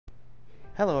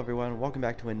Hello everyone, welcome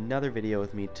back to another video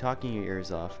with me talking your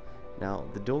ears off. Now,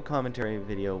 the dual commentary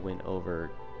video went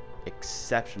over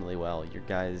exceptionally well. Your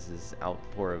guys'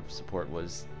 outpour of support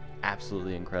was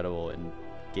absolutely incredible and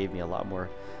gave me a lot more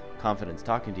confidence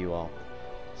talking to you all.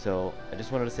 So, I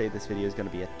just wanted to say this video is going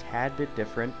to be a tad bit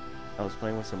different. I was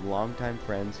playing with some longtime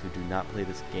friends who do not play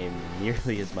this game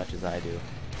nearly as much as I do.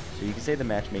 So you can say the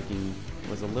matchmaking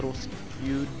was a little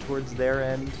skewed towards their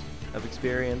end of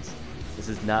experience. This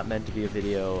is not meant to be a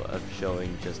video of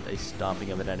showing just a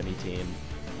stomping of an enemy team.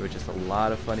 There were just a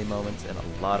lot of funny moments and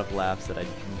a lot of laughs that I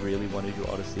really wanted you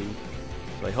all to see.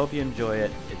 So I hope you enjoy it.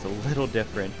 It's a little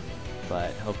different,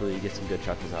 but hopefully you get some good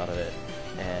chuckles out of it.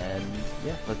 And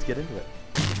yeah, let's get into it.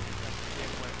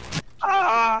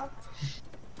 Ah!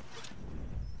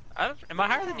 Am I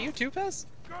higher than you too, Pez?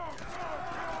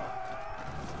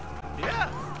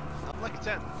 Yeah! I'm like a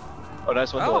 10. Oh,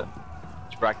 nice one,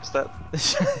 Did you practice that?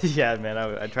 Yeah, man,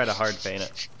 I try to hard feint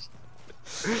it.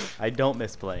 I don't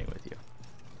miss playing with you.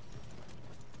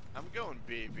 I'm going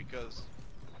B because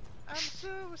I'm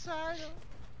suicidal.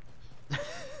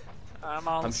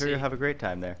 I'm sure you'll have a great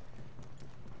time there.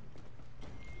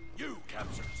 You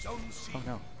captured Zone C. Oh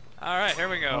no. Alright, here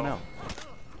we go. Oh no.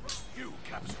 You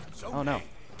captured Zone Oh no. A.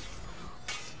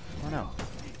 Oh no.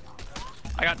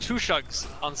 I got 2 Shugs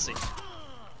on C.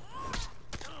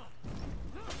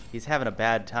 He's having a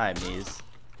bad time, he's...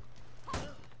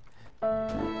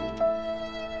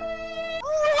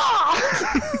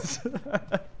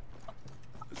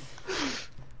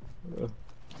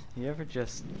 You ever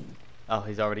just... Oh,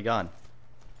 he's already gone.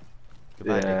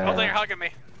 Goodbye, Yeah. Nick. Oh, they're hugging me.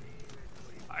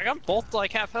 I got both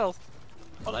like half health.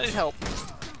 Oh, I need help.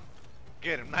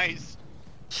 Get him, nice.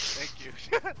 Thank you.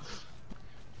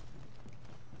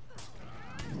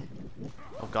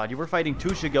 Oh god, you were fighting 2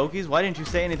 Shigokis? Why didn't you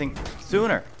say anything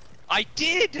sooner? I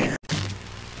did!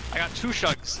 I got 2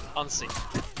 Shugs on C.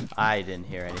 I didn't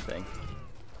hear anything.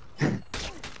 I got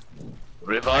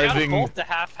Reviving. both to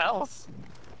half health.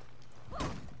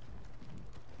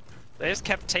 They just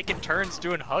kept taking turns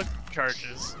doing hug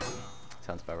charges.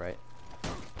 Sounds about right.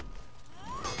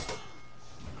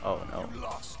 Oh no. You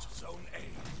lost Zone A.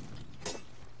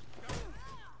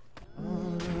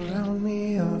 All around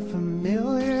me are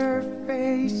familiar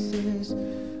faces,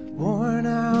 worn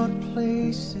out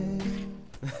places.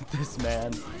 This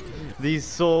man. These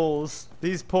souls.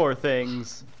 These poor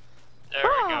things. There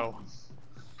we go.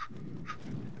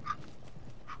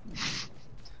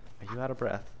 Are you out of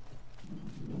breath?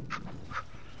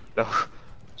 No.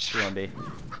 You on B.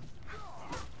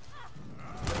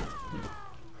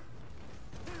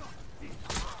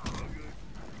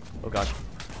 Oh gosh.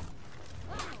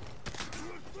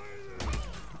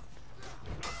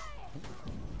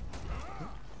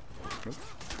 Nope.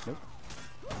 Nope.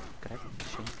 Good.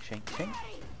 Shank.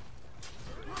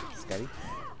 Steady.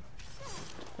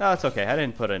 No, it's okay. I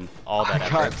didn't put in all that I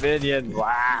effort. got minion.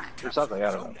 Wah! Or something,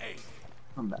 I don't know. Zone A.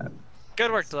 I'm mad.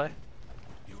 Good work, Delay.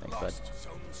 You Thanks, bud. lost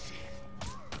Zone C.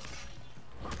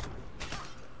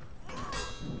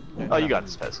 Oh, you got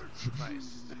this, Pez.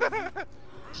 Nice.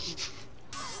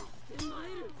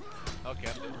 Okay,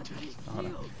 I'm dead. Oh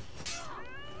no.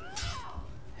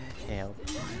 Help.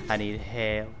 I need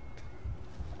help.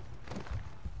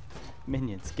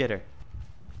 Minions, get her.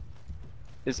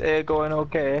 Is A going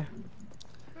okay?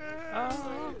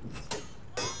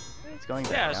 It's going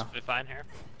Yeah, better it's now. be fine here.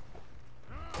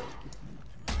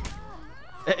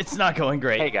 It's not going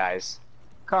great. Hey guys,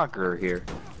 Conqueror here.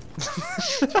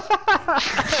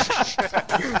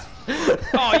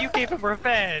 Oh, you gave him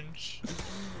revenge.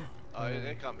 Oh,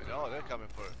 they're coming. Oh, they're coming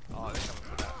for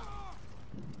that.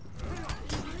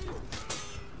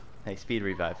 Hey, speed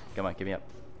revive. Come on, give me up.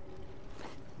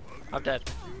 I'm dead.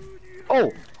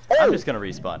 Oh! I'm just gonna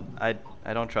respawn.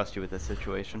 I don't trust you with this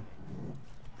situation.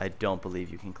 I don't believe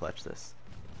you can clutch this.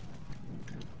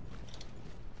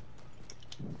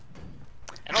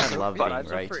 And I also, love but being I'm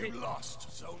so right. free. You lost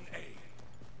Zone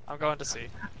A. I'm going to see.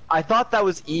 I thought that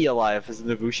was E alive as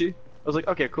Nabushi. I was like,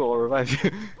 okay, cool, I'll revive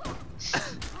you.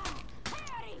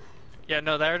 Yeah,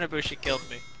 no, that Nabushi killed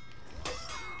me.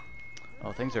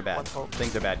 Oh, things are bad. One hope.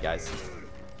 Things are bad, guys.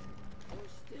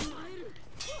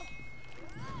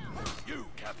 You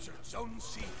captured Zone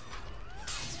C.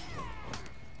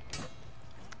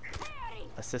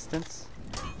 Assistance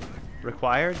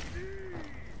required?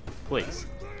 Please.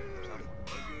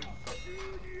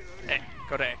 Hey,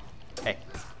 go to A. Hey,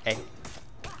 hey.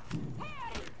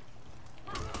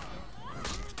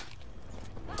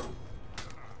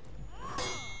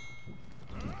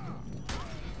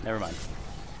 Never mind.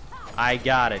 I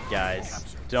got it,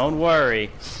 guys. Don't worry.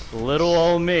 Little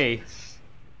old me.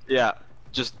 Yeah,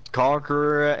 just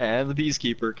Conqueror and the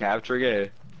Peacekeeper capturing A.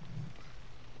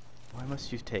 Why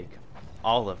must you take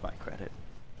all of my credit?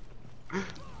 Thank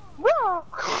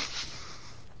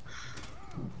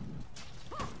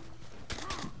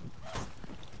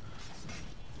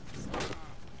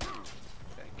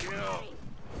you.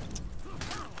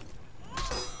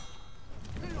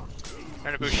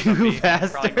 Trying to boost You up B,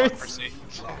 probably going for bastards.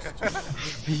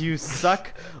 C. You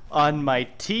suck on my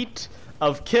teat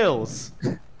of kills.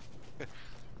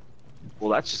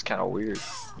 Well, that's just kind of weird.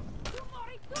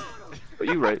 But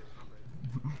you right.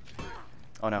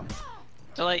 Oh no.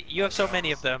 So like, you have so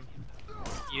many of them.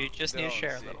 You just need to Don't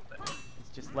share a see. little bit. It's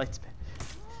just light spin.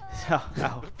 Ow,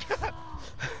 ow.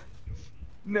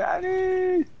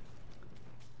 Nanny!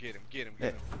 Get him, get him, Eh,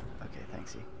 get him. Okay,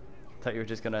 thanks, you. Thought you were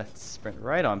just gonna sprint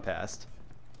right on past.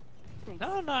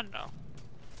 No, no, no.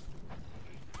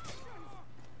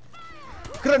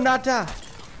 Granata!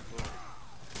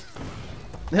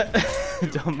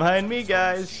 Don't mind me,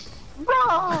 guys.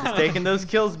 Just taking those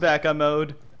kills back on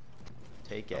mode.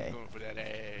 Take I'm A. going for that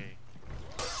A.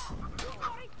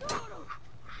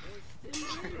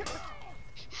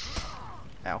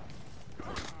 Ow.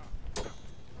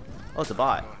 Oh, it's a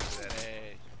bot. Going for that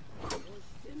A.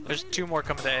 There's 2 more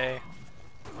coming to A.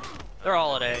 They're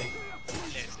all at A.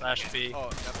 A/B. Oh,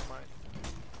 never mind.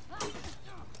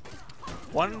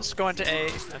 1's going to A,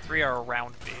 and 3 are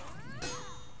around B.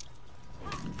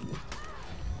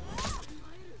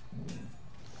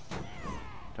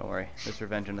 Don't worry, this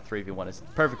revenge in a 3v1 is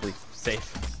perfectly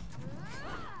safe.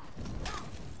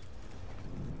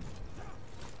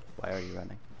 Why are you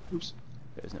running? Oops.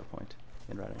 There's no point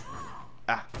in running.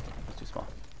 Ah, it's too small.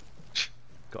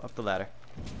 Go up the ladder.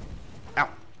 Ow!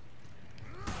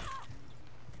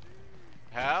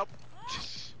 Help!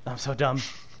 I'm so dumb.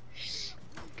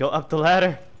 Go up the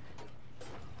ladder.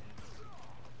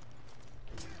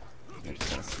 I'm just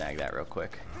gonna snag that real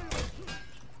quick.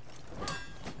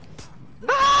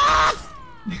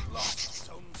 Lost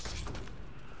zone C.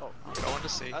 Oh, going to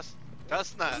C.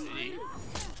 That's not E.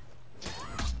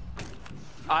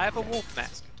 I have a wolf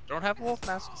mask. Don't have a wolf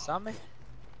mask. It's on me.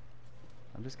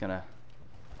 I'm just gonna...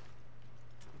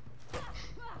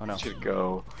 Oh no. Should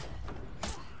go.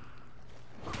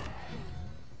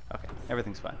 Okay,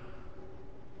 everything's fine.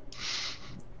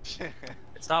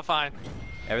 It's not fine.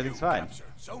 Everything's fine. Captured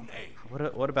zone A.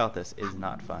 What about this is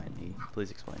not fine? E,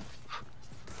 please explain.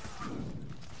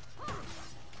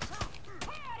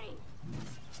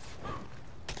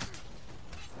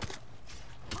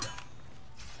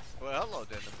 Well, hello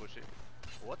then, the bushy.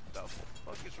 What the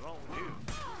fuck is wrong with you?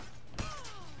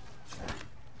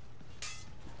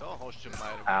 Don't host your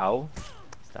might. Ow.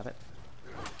 Stop it.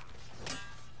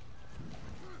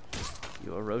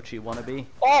 You a Rochi wannabe?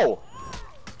 Oh!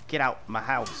 Get out my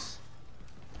house.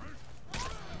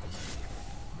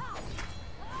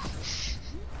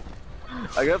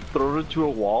 I got thrown into a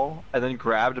wall and then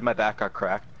grabbed and my back got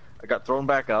cracked. I got thrown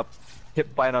back up,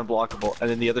 hit by an unblockable, and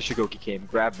then the other Shigoki came,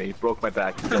 grabbed me, broke my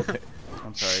back, and killed me.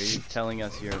 I'm sorry, are you telling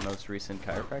us your most recent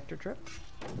chiropractor trip?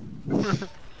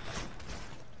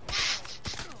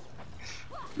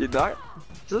 You're not?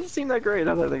 Doesn't seem that great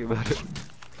now that I think about it.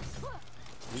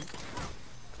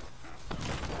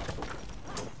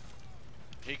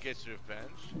 He gets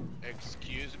revenge.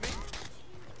 Excuse me?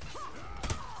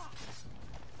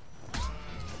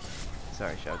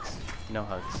 Sorry, Shugs. No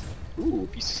hugs. Ooh,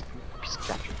 piece of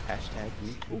capture. Hashtag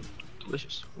me. Ooh,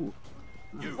 delicious. Ooh.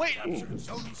 You Wait. captured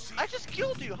zone C. I just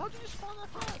killed you. How did you spawn that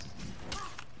fast?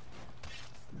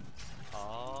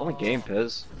 Oh. It's only game,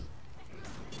 Piz.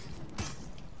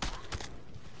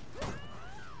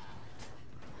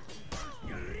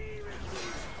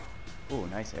 Ooh,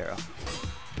 nice arrow.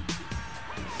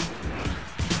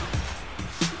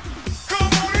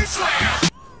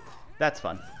 That's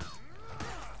fun.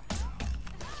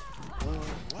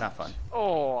 Not fun.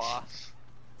 Oh.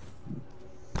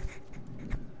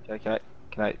 Can I?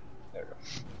 There we go.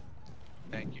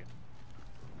 Thank you.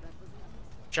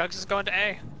 Jugs is going to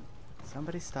A.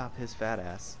 Somebody stop his fat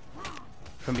ass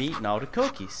from eating all the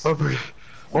cookies. Oh,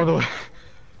 on the way.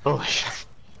 Holy shit.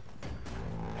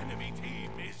 Enemy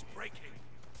team is breaking.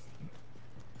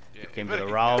 Yeah, Came you to the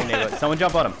better wrong neighborhood. Someone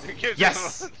jump on him. get-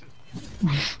 Yes!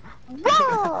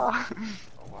 Oh,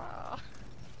 wow.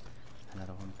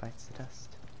 Another one bites the dust.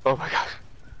 Oh my god.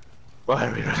 Why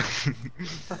are we running?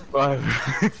 Why are we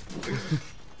running?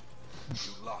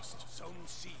 You lost zone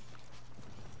C.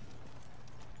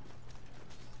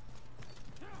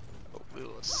 We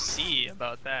will see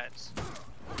about that.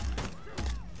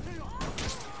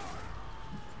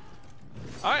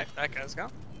 Alright, that guy's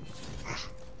gone.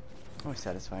 Always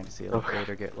satisfying to see a Okay.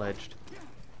 raider get ledged.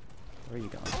 Where are you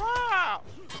going? Wow!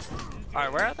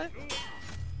 Alright, where are they?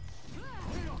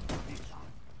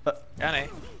 Down A.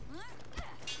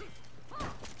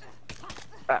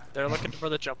 They're looking for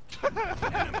the jump.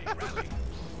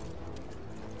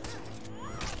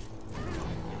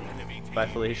 Bye,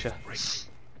 Felicia.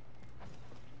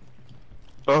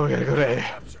 Oh, we gotta go to A.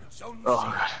 Zone Oh C.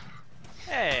 god.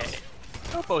 Hey,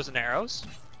 no bows and arrows.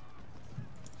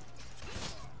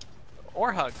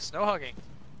 Or hugs, no hugging.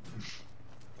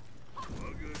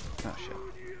 Oh shit.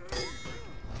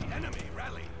 The enemy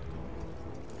rally.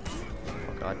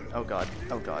 Oh god. Oh god.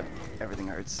 Oh god. Everything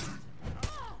hurts.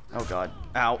 Oh god.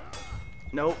 Ow.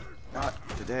 Nope. Not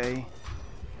today.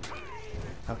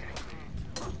 Okay.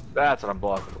 That's what I'm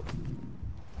blocking.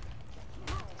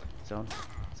 Zone.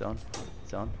 Zone.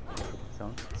 Zone.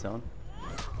 Zone. Zone.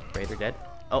 Raider dead.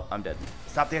 Oh, I'm dead.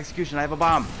 Stop the execution. I have a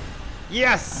bomb.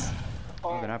 Yes!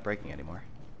 Oh, they're not breaking anymore.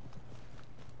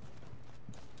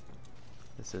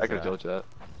 This is I could've told you that.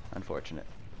 unfortunate.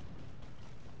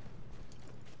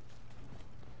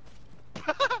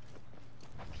 Okay.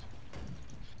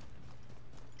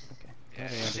 Yeah,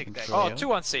 Area under take that. control. Oh,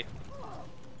 2 on C.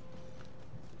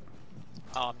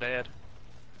 Oh, I'm dead.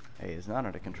 A is not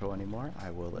under control anymore.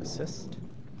 I will assist.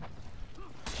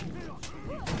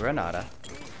 Granada.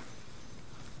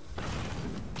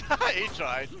 He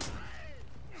tried.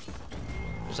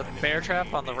 There's a bear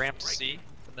trap on the ramp to C,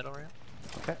 the middle ramp.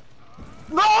 Okay.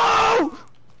 No!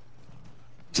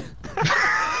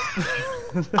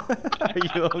 Are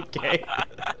you okay?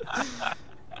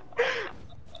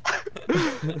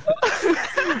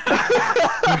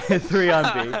 3 on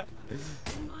B.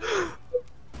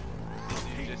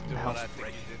 Just do what I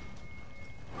think you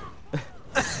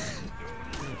did.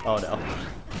 Oh no.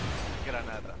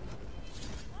 Granada.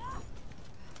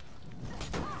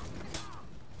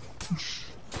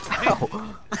 Ow.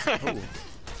 Ooh,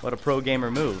 what a pro gamer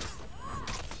move.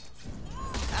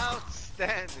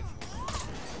 Outstanding.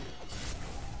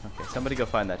 Okay, somebody go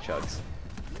find that Chugs.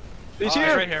 He's Oh,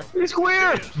 here! right here. He's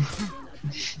queer!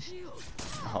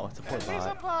 Oh, it's a poor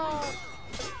bot.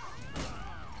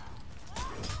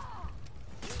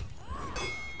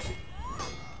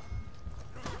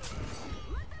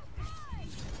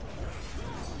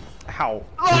 Ow.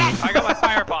 I got my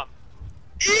fire bomb.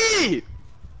 E!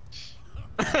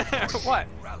 What?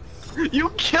 You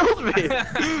killed me!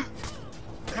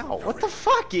 Ow, what the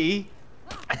fuck, E?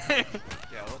 Yeah,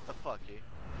 what the fuck, eh?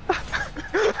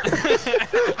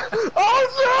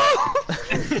 Oh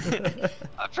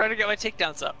I'm trying to get my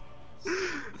takedowns up.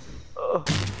 no!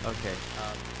 Okay,